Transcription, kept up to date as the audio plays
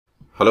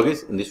Hello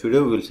guys, in this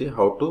video we will see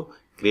how to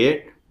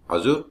create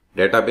Azure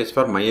database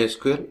for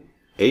MySQL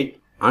 8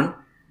 and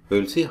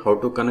we will see how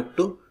to connect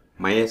to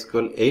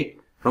MySQL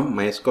 8 from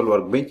MySQL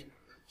workbench.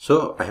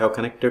 So I have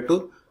connected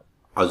to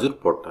Azure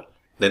portal.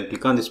 Then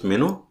click on this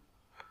menu,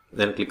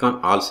 then click on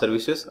all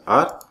services,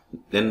 or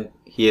then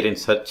here in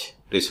search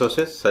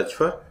resources, search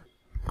for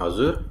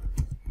Azure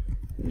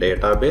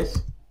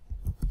database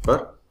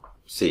for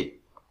C.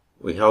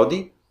 We have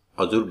the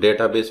Azure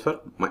database for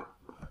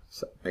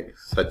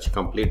search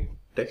complete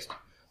text.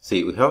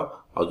 See, we have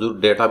Azure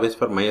database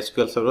for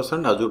MySQL servers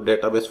and Azure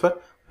database for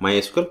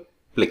MySQL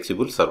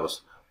flexible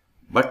servers.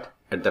 But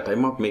at the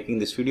time of making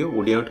this video,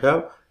 we don't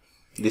have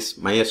this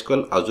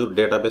MySQL Azure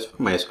database for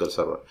MySQL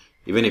server.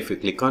 Even if you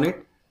click on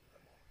it,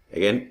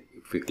 again,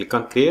 if you click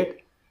on create,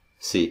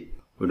 see,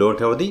 we don't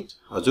have the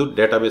Azure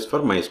database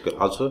for MySQL.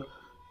 Also,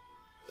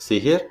 see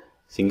here,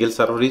 single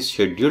server is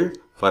scheduled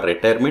for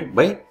retirement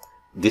by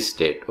this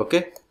date.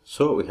 Okay,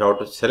 so we have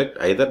to select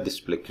either this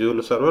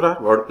flexible server or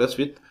WordPress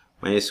with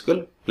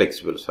MySQL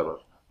flexible server.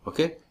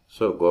 Okay,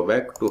 so go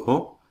back to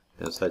home,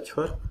 then search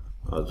for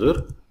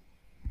Azure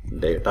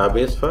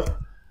database for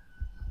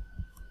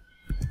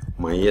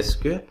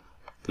MySQL.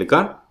 Click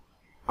on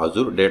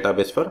Azure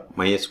database for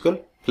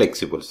MySQL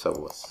flexible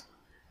servers.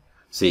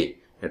 See,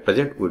 at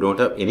present we don't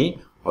have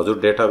any Azure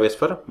database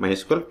for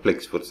MySQL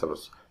flexible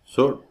servers.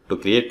 So to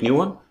create new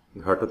one,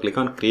 you have to click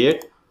on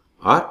create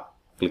or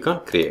click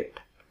on create.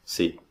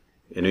 See,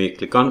 when we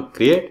click on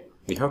create,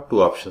 we have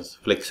two options,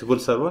 flexible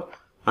server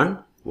and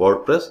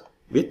WordPress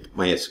with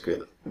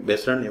MySQL.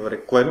 Based on your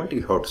requirement,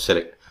 you have to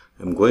select.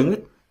 I am going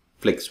with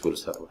flexible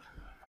server.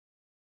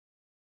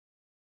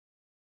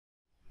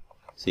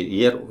 See,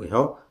 here we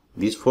have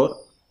these four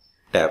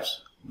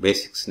tabs: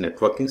 basics,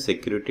 networking,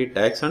 security,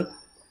 tags, and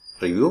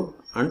review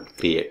and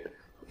create.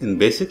 In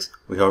basics,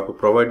 we have to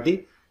provide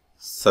the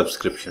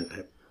subscription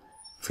type.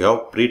 If you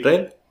have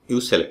pre-trial,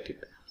 you select it.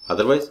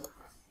 Otherwise,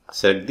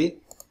 select the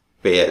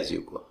pay as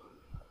you go.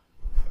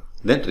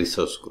 Then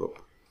resource group.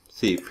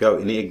 See, if you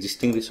have any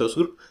existing resource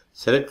group,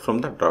 select from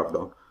the drop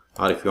down.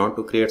 Or if you want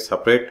to create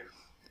separate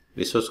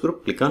resource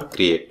group, click on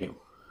create new.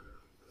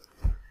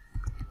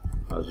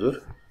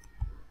 Azure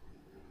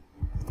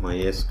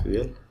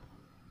MySQL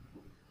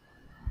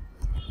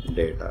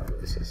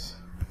databases.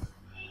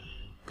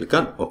 Click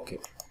on OK.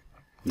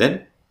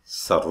 Then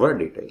server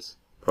details.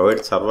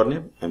 Provide server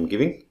name. I am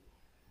giving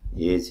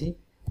AZ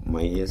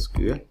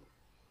MySQL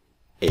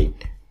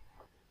 8.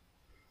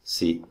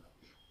 See,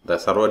 the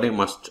server name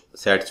must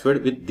satisfy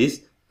with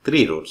these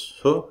three roles.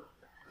 So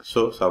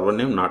server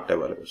name not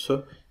available.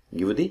 So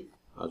give the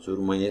Azure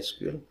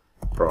MySQL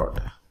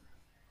prod.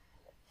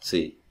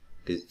 See,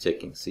 it is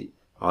checking. See,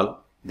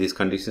 all these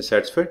conditions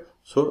satisfied.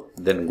 So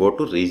then go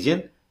to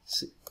region.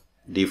 See,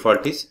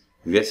 default is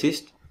US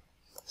East.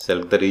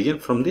 Select the region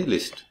from the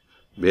list.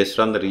 Based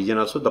on the region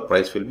also the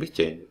price will be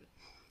changed.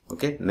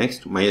 Okay,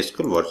 next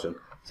MySQL version.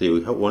 See, we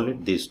have only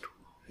these two,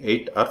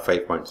 8 or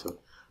 5.7.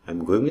 I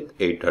am going with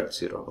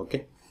 8.0.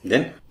 Okay.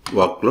 Then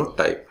workload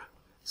type.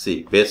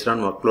 See, based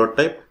on workload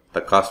type, the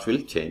cost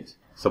will change.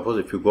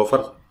 Suppose if you go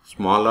for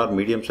small or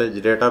medium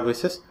sized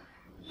databases,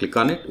 click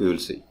on it, you will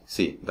see.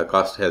 See, the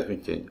cost has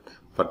been changed.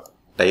 For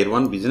tier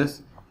 1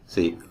 business,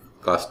 see,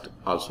 cost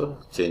also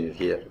changed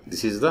here.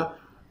 This is the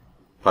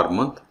per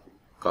month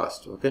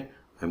cost. Okay.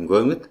 I am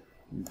going with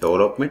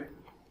development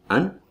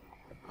and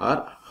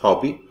or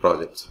hobby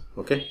projects.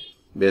 Okay.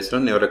 Based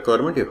on your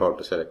requirement, you have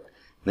to select.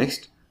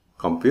 Next,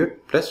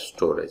 compute plus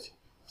storage.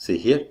 See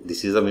here,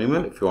 this is the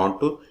minimum. If you want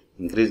to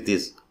increase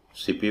this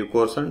CPU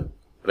cores and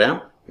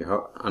RAM, you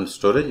have and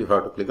storage, you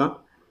have to click on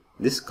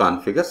this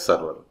configure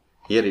server.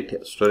 Here it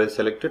has storage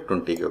selected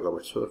 20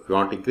 GB. So if you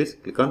want to increase,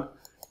 click on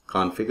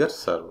configure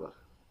server.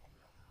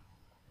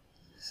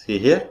 See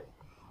here,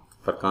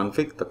 for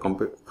config, the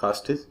compute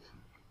cost is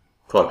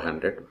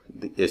 1200.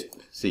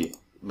 See,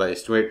 the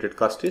estimated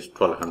cost is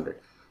 1200.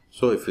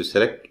 So if you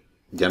select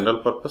general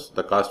purpose,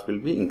 the cost will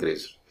be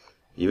increased.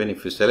 Even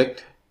if you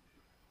select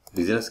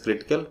business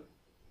critical,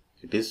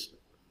 it is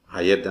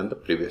higher than the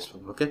previous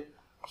one. Okay,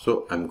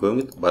 so I'm going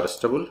with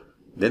burstable.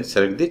 Then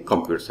select the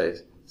compute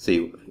size.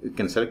 See, you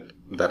can select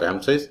the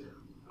RAM size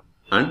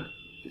and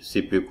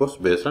CPU cores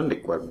based on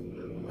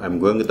requirement. I'm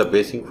going with the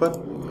basic for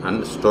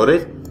and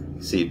storage.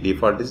 See,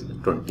 default is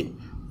 20.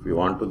 If you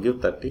want to give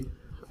 30,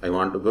 I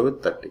want to go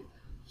with 30.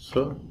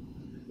 So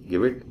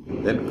give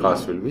it. Then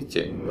cost will be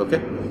changed.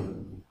 Okay.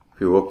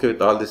 If you okay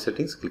with all these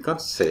settings, click on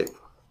save.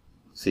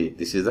 See,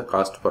 this is the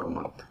cost per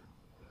month.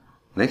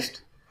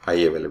 Next, high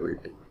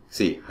availability.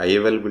 See, high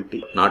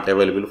availability not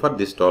available for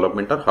this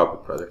development or hobby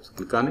projects.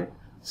 Click on it.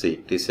 See,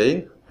 it is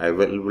saying high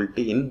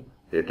availability in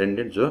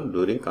redundant zone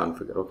during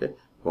configure. Okay,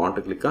 you want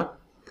to click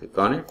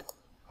on it.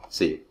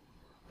 See,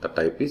 the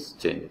type is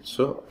changed.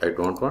 So I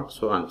don't want,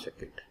 so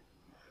uncheck it.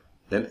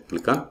 Then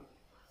click on.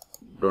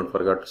 Don't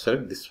forget to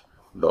select this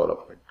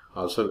development.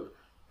 Also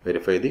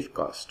verify the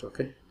cost.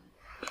 Okay.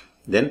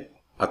 Then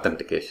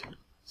authentication.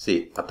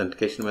 See,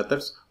 authentication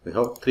methods, we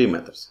have three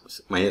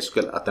methods.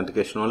 MySQL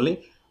authentication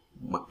only,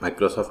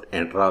 Microsoft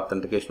Entra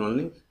authentication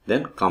only,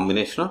 then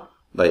combination of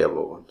the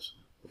above ones.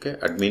 Okay,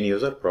 admin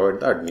user, provide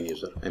the admin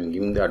user. I am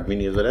giving the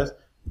admin user as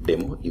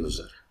demo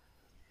user.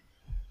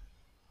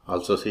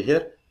 Also see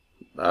here,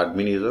 the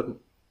admin user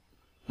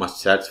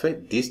must satisfy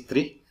these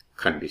three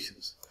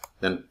conditions.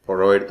 Then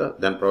provide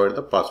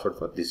the password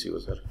for this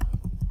user.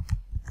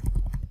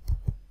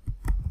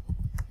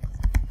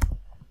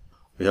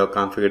 We have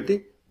configured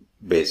the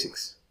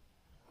basics.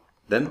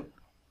 Then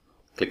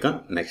click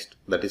on next.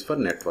 That is for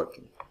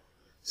networking.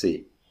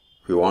 See,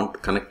 if you want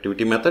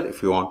connectivity method,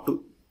 if you want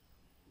to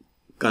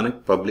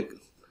connect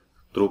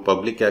through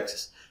public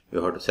access,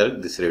 you have to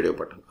select this radio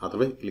button.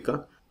 Otherwise, click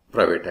on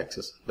private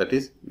access. That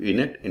is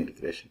VNet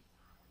integration.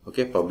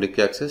 Okay, public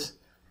access.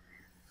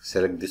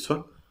 Select this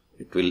one.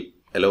 It will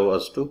allow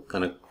us to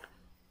connect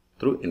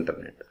through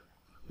internet.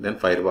 Then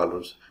firewall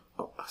rules.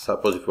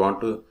 Suppose if you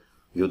want to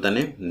give the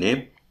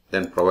name,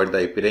 then provide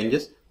the IP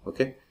ranges.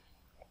 Okay,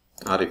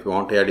 or if you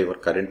want to add your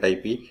current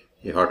IP,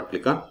 you have to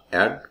click on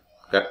add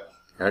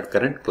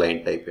current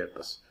client IP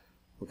address.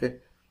 Okay,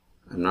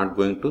 I'm not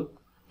going to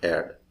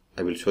add.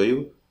 I will show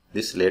you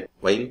this later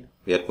while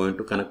we are going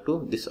to connect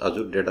to this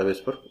Azure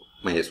database for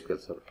MySQL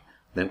server.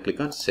 Then click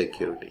on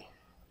security.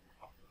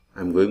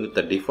 I'm going with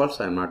the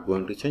defaults. I'm not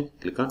going to change.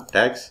 Click on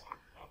tags.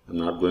 I'm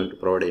not going to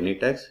provide any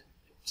tags.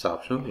 It's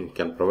optional. You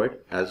can provide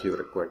as you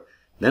require.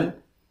 Then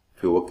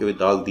if you're okay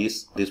with all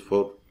these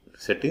four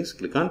settings,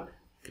 click on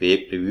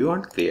create preview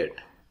and create.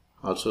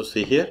 Also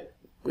see here,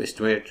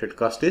 estimated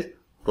cost is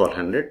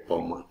 1200 per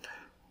month.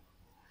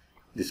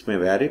 This may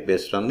vary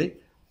based on the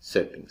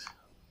settings.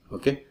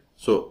 Okay,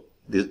 so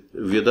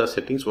view the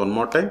settings one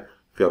more time.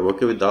 If you are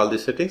okay with all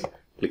these settings,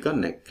 click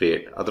on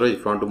create. Otherwise, if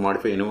you want to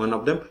modify any one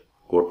of them,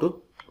 go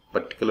to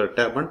particular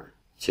tab and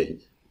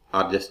change,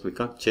 or just click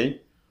on change.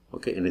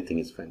 Okay, anything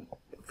is fine.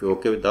 If you're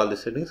okay with all the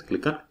settings,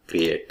 click on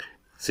create.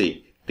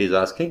 See, it is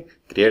asking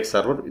create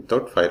server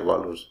without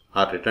firewall rules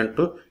or return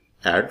to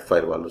add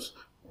firewall rules.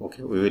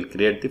 Okay, we will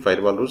create the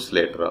firewall rules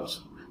later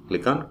also.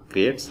 Click on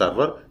create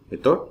server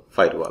without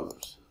firewall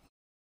rules.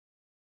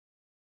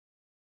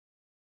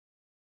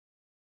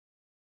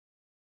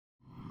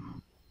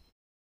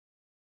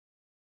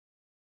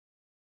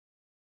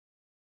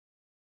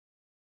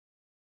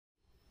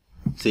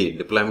 See,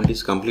 deployment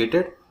is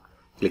completed.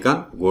 Click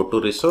on go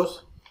to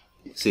resource.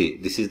 See,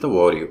 this is the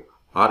overview.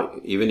 Or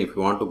even if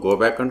you want to go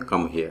back and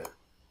come here,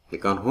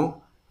 click on home.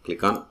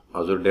 Click on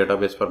Azure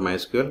Database for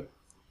MySQL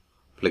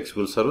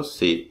Flexible Service.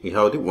 See, we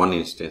have the one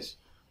instance.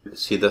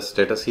 See the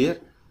status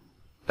here.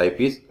 Type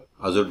is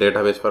Azure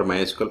Database for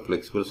MySQL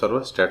Flexible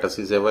Server. Status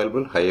is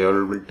available. High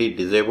availability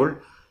disabled.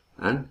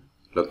 And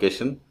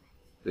location,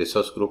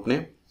 resource group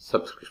name,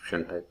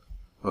 subscription type.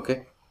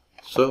 Okay.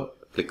 So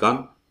click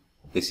on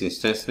this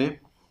instance name.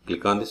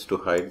 Click on this to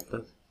hide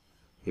the.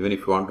 Even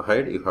if you want to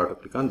hide, you have to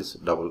click on this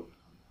double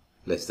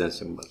less than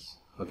symbols.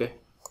 Okay.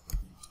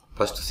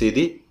 First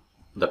see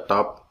the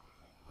top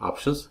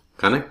options: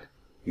 connect,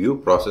 view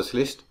process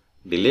list,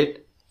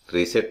 delete,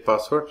 reset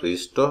password,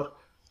 restore,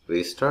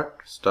 restart,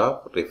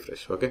 stop,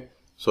 refresh. Okay.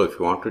 So if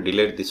you want to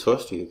delete this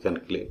first, you can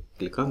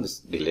click on this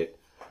delete,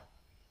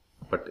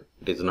 but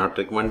it is not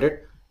recommended.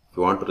 If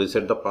you want to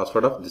reset the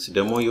password of this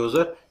demo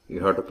user,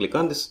 you have to click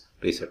on this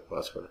reset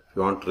password. If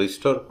you want to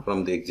restore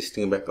from the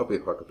existing backup,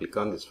 you have to click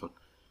on this one.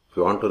 If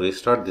you want to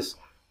restart this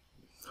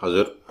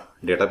Azure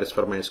Database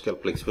for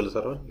MySQL Flexible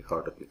Server, you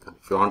have to click on.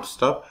 If you want to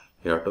stop,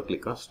 you have to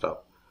click on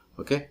stop.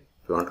 Okay.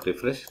 If you want to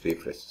refresh,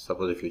 refresh.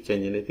 Suppose if you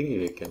change anything,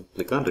 you can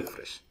click on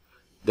refresh.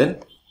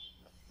 Then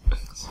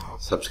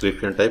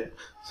subscription type,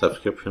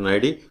 subscription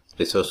ID,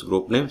 resource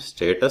group name,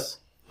 status,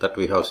 that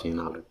we have seen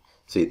already.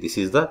 See, this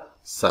is the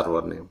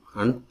server name,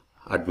 and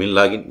admin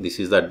login. This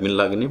is the admin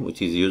login name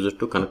which is used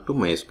to connect to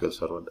MySQL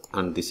server,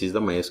 and this is the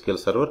MySQL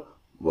server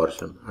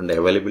version, and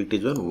availability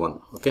is on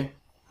 1. Okay.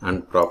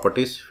 And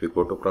properties, if you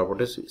go to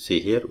properties, see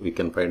here we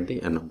can find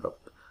the number of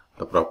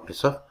the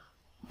properties of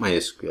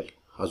MySQL,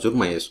 Azure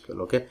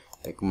MySQL. Okay.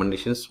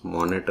 Recommendations,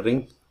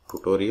 monitoring,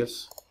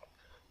 tutorials.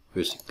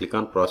 You click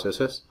on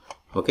processes.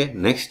 Okay.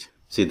 Next,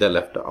 see the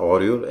left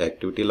overview,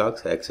 activity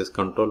logs, access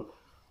control,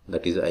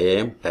 that is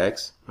IAM,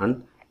 tags,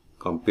 and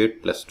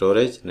compute plus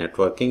storage,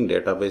 networking,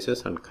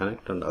 databases, and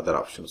connect, and other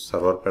options.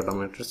 Server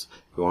parameters.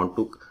 If you want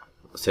to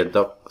set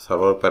the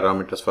server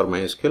parameters for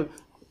MySQL,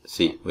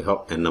 see we have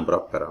n number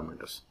of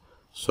parameters.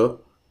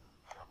 So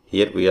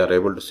here we are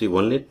able to see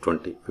only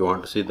 20. If you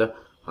want to see the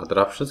other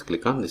options,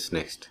 click on this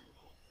next.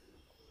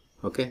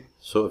 Okay.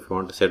 So if you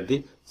want to set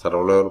the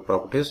server level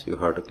properties, you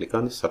have to click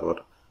on the server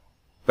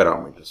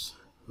parameters.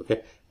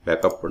 Okay.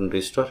 Backup and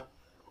restore.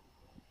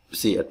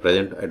 See, at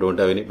present I don't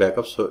have any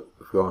backup, so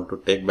if you want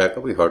to take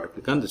backup, you have to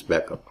click on this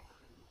backup.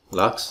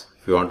 Logs.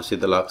 If you want to see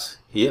the logs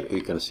here,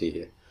 you can see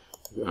here.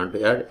 If you want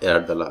to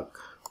add the log.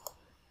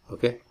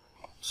 Okay.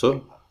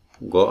 So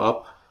go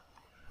up,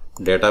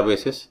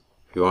 databases.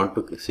 If you want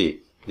to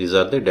see, these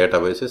are the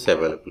databases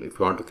available. If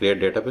you want to create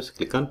database,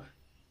 click on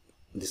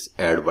this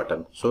add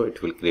button, so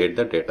it will create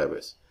the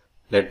database.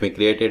 Let me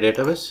create a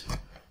database.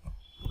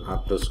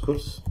 After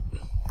schools,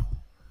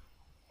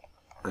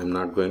 I'm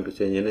not going to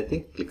change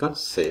anything. Click on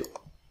save,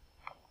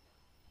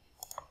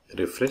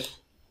 refresh.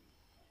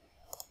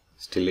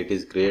 Still it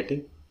is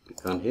creating.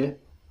 Click on here.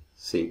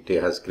 See,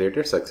 it has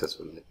created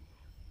successfully.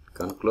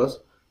 Click on close.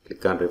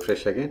 Click on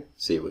refresh again.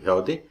 See, we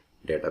have the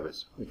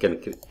database. We can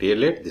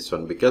delete this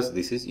one because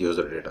this is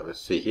user database.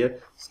 See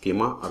here,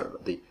 schema or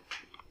the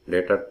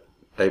data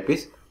type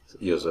is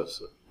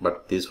users,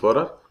 but these four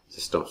are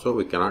system, so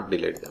we cannot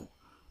delete them.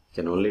 We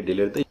can only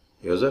delete the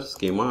user,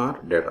 schema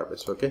or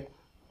database. Okay,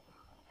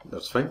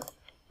 that's fine.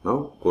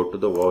 Now go to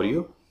the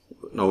overview.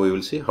 Now we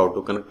will see how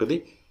to connect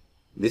to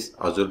this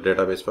Azure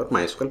database for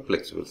MySQL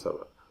flexible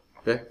server.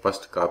 Okay,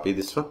 first copy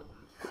this one.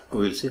 We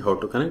will see how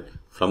to connect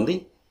from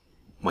the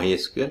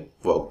MySQL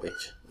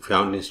workbench. If you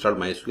haven't installed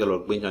MySQL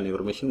workbench on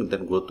your machine,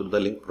 then go to the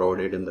link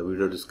provided in the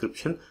video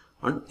description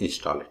and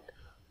install it.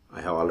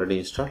 I have already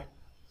installed.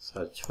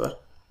 Search for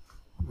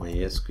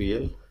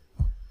MySQL.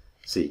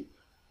 See,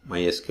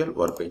 MySQL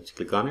workbench.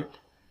 Click on it.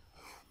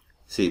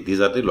 See,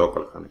 these are the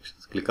local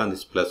connections. Click on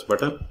this plus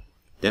button.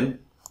 Then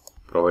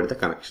provide the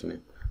connection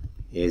name.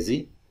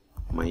 Azure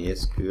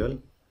MySQL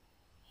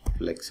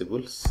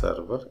Flexible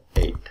Server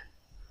 8.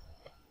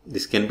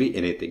 This can be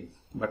anything,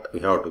 but we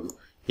have to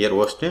here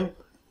host name.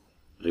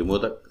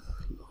 Remove the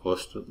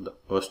host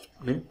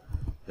name.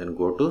 Then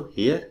go to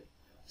here.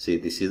 See,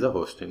 this is the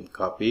host name.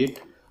 Copy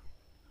it.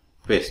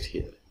 Paste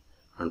here.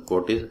 And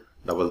port is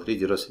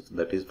 3306.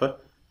 That is for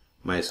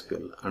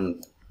MySQL.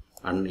 And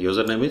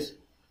username is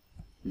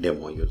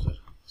demo user.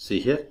 See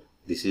here.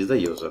 This is the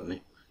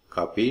username.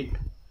 Copy it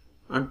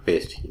and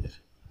paste here.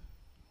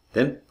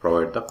 Then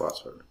provide the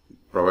password.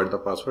 Provide the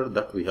password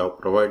that we have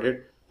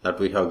provided, that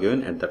we have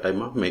given at the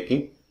time of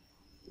making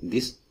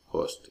this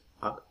host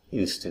or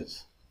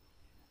instance.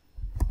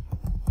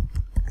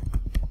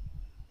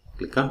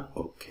 Click on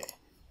OK.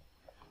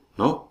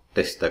 Now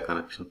test the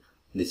connection.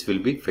 This will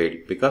be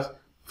failed because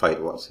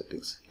firewall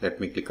settings. Let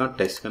me click on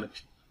test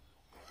connection.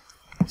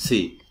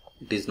 See,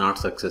 it is not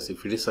success.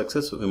 If it is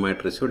success, we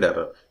might receive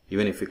error.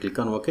 Even if you click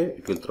on OK,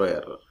 it will throw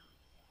error.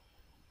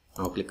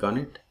 Now click on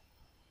it.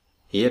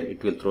 Here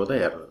it will throw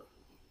the error.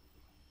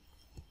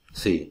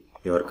 See,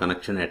 your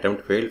connection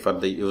attempt failed for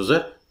the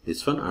user,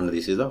 this one, and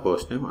this is the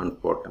host name and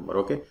port number.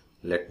 Okay,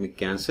 let me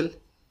cancel.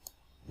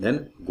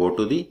 Then go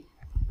to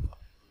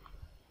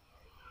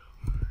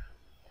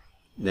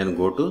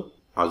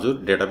Azure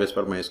Database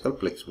for MySQL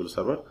Flexible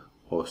Server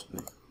host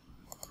name.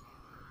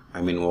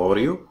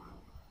 Overview.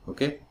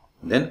 Okay,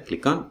 then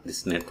click on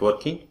this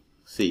networking.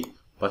 See,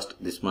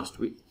 first this must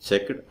be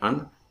checked,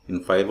 and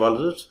in firewall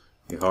rules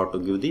you have to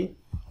give the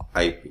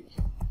IP.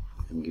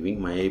 I'm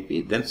giving my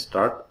IP, then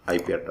start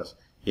IP address.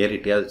 Here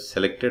it has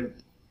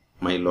selected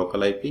my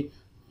local IP.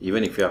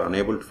 Even if you are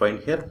unable to find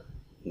here,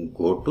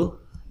 go to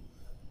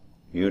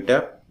new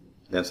tab,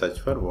 then search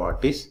for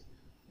what is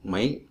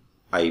my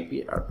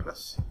IP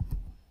address.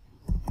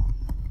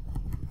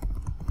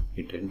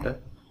 Hit enter,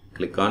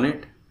 click on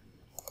it,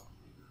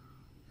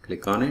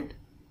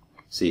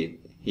 see,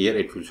 here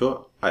it will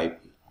show IP.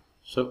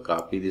 So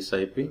copy this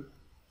IP,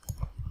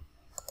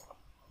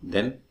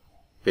 then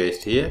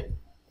paste here,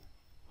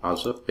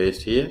 also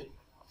paste here,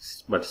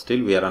 but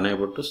still we are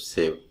unable to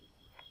save.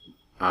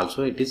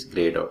 Also it is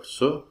grayed out.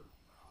 So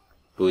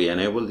to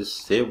enable this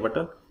save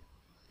button,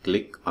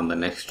 click on the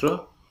next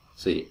row.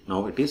 See,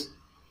 now it is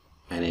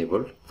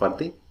enabled for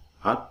the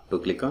or to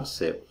click on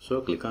save.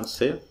 So click on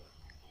save.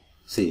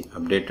 See,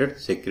 updated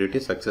security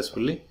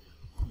successfully.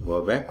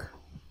 Go back,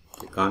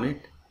 click on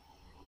it.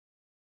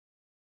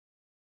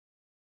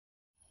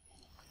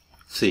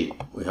 See,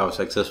 we have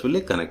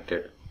successfully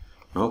connected.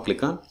 Now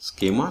click on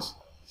schemas.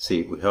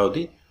 See, we have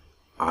the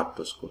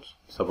R2 schools.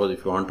 Suppose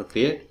if you want to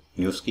create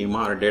new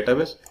schema or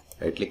database,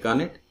 right click on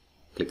it,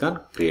 click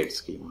on create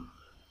schema.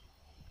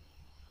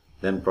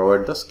 Then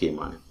provide the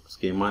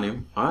schema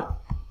name or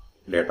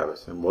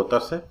database, and both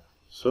are set.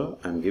 So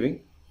I am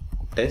giving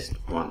test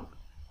 1.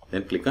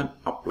 Then click on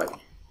apply.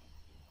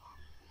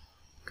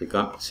 Click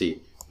on,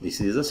 see,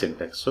 this is the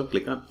syntax. So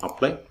click on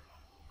apply.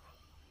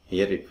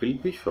 Here it will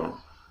be shown.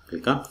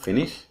 Click on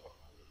finish.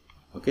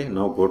 Okay,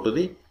 now go to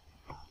the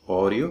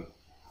overview.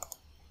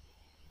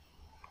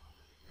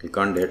 Click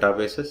on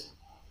databases.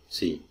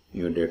 See,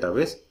 new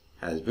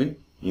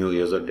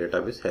user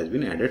database has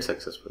been added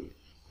successfully.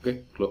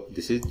 Okay,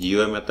 this is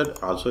GUI method.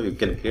 Also you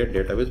can create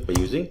database by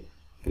using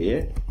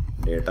create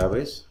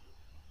database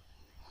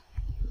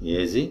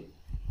Azure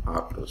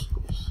R2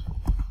 schools.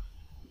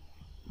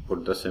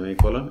 Put the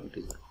semicolon,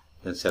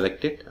 then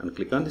select it and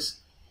click on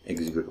this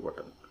execute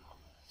button.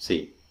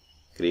 See,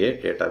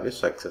 create database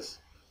success.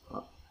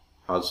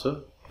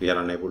 Also we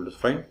are unable to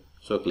find,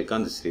 so click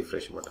on this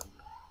refresh button.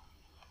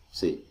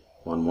 See,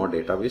 one more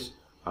database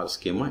or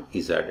schema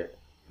is added.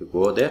 You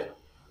go there,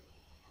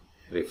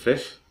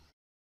 refresh.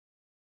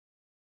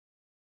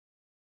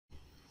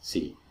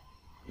 See,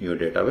 new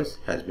database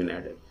has been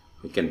added.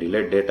 You can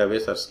delete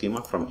database or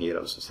schema from here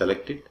also.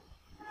 Select it.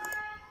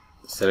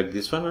 Select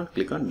this one and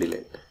click on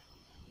delete.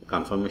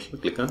 Confirmation,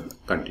 click on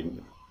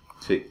continue.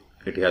 See,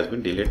 it has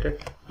been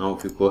deleted. Now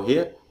if you go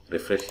here,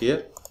 refresh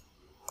here,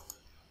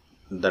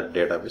 that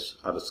database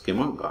or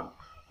schema gone.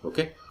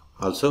 Okay.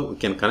 Also we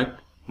can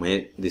connect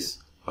this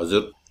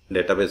Azure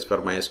database for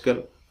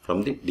MySQL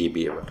from the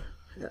DBeaver.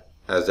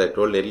 As I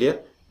told earlier,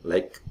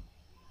 like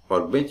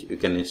Workbench, you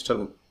can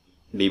install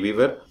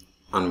DBeaver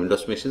on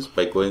Windows machines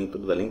by going to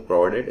the link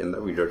provided in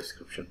the video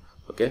description.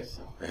 Okay,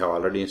 I have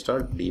already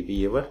installed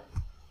DBeaver.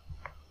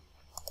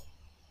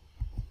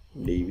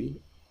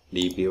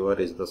 DBeaver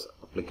is the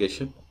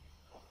application.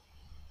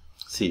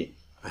 See,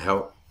 I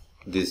have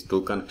these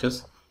two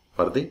connections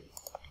for the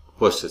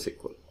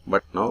PostgreSQL.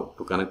 But now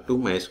to connect to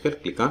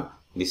MySQL, click on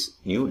this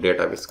new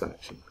database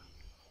connection.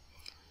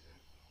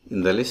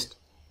 In the list,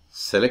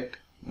 select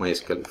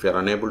MySQL. If you are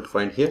unable to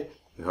find here,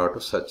 you have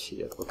to search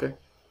here. Okay,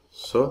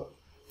 so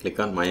click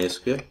on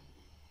MySQL,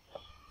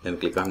 then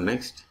click on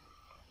next.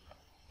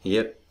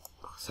 Here,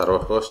 server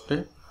host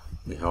name,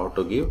 we have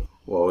to give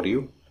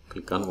overview.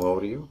 Click on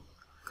overview,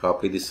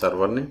 copy the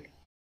server name,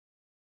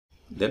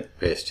 then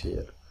paste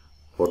here.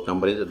 Port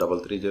number is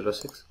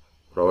 3306.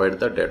 Provide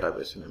the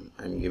database name.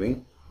 I am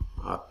giving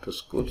R2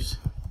 schools.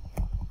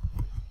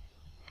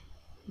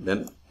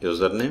 Then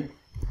username.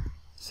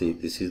 See,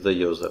 this is the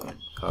username.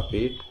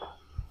 Copy it,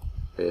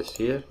 paste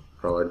here.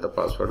 Provide the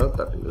password of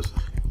that user.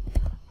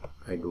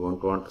 I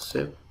don't want to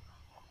save.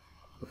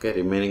 Okay,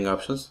 remaining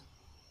options.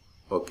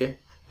 Okay,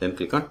 then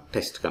click on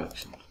test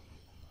connection.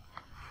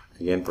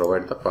 Again,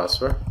 provide the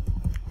password.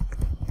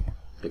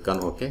 Click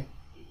on OK.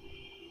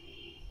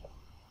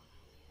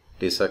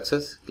 It is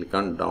success. Click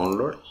on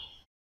download.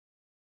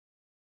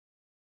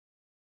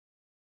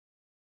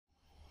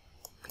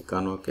 Click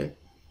on OK.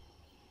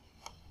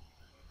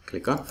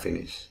 Click on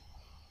finish.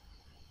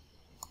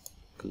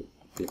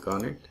 Click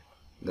on it.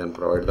 Then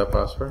provide the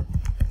password.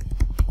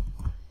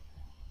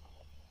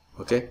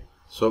 Okay.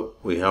 So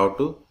we have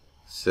to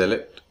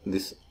select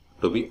this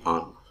to be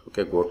on.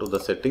 Okay. Go to the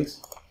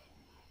settings.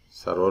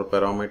 Server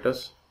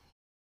parameters.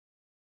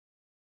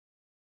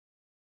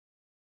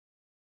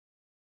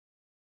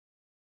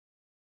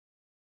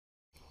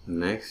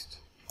 Next.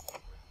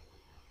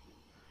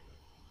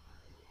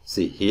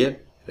 See here,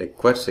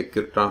 require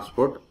secure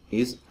transport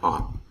is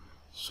on.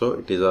 So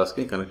it is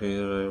asking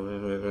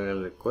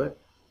connection required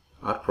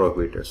or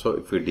prohibited. So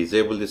if we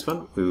disable this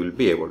one, we will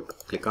be able to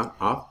click on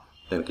off,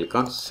 then click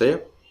on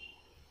save.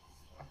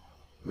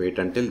 Wait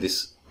until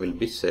this will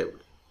be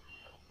saved.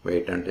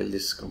 Wait until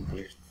this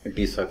completes. It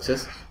is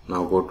success.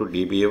 Now go to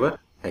DBeaver,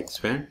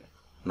 expand.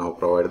 Now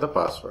provide the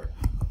password.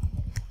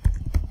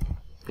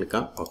 Click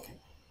on OK.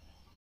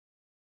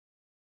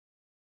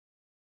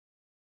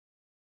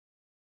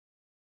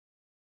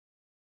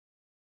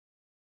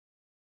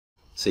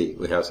 See,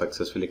 we have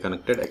successfully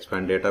connected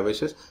expand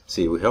databases.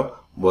 See, we have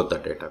both the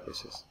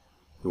databases.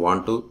 You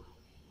want to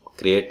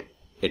create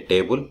a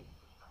table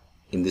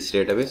in this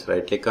database,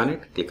 right click on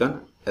it, click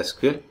on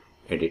SQL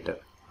editor,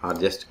 or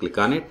just click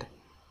on it,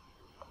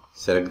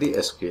 select the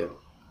SQL.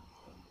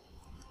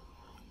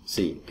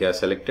 See, it has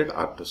selected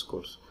R2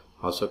 schools.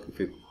 Also, if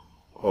you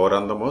hover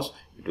on the mouse,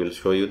 it will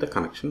show you the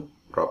connection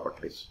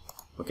properties.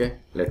 Okay,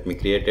 let me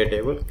create a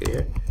table.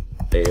 Create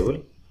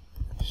table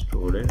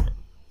student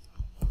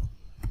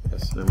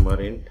S number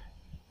int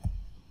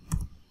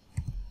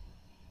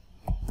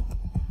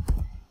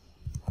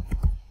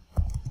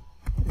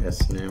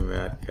S name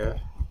varchar.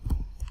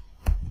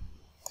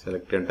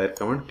 Select entire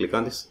command. Click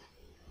on this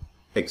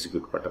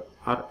execute button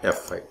or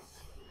F5.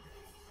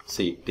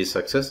 See, it is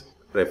success.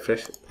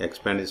 Refresh.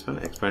 Expand this one.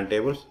 Expand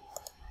tables.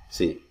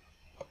 See,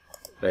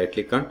 right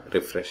click on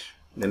refresh.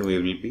 Then we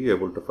will be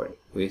able to find.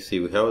 We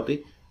have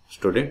the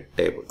student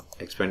table.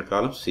 Expand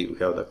columns. See, we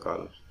have the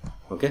columns.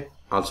 Okay.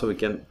 Also, we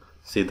can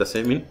see the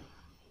same in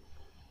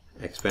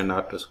expand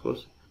R2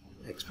 schools,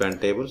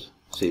 expand tables.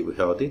 See, we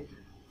have the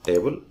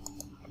table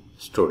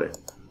student.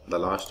 The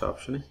last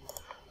option is,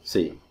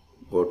 see,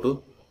 go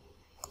to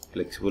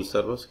flexible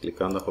servers, click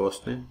on the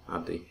host name or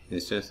the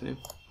instance name,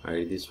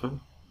 ID this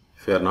one.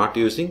 If you are not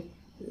using,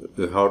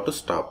 you have to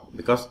stop,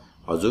 because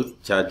Azure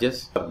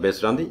charges are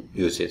based on the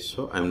usage.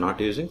 So I am not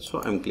using, so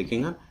I am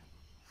clicking on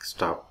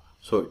stop.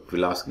 So it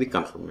will ask the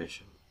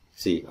confirmation.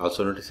 See,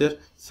 also notice here,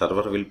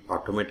 server will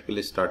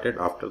automatically started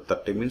after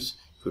 30 minutes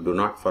if you do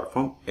not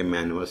perform a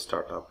manual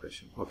start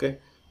operation. Okay,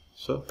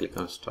 so click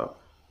on stop.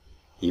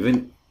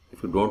 Even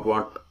if you don't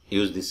want to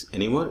use this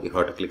anymore, you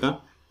have to click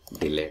on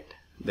delete.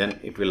 Then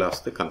it will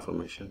ask the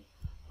confirmation.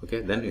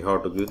 Okay, then you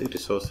have to give the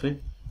resource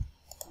name,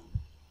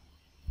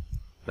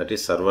 that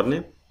is server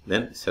name.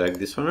 Then select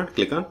this one and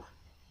click on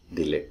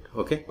delete.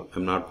 Okay,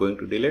 I'm not going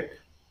to delete.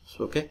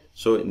 So okay,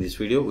 so in this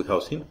video we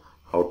have seen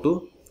how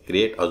to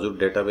create Azure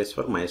database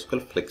for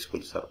MySQL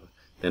flexible server.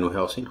 Then we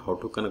have seen how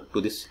to connect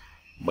to this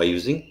by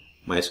using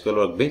MySQL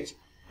Workbench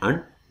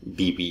and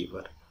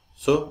DBeaver.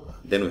 So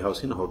then we have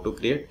seen how to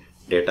create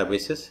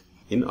databases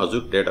in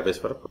Azure database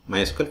for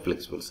MySQL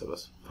flexible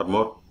servers. For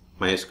more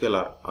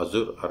MySQL or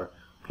Azure or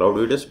cloud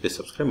videos, please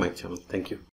subscribe my channel. Thank you.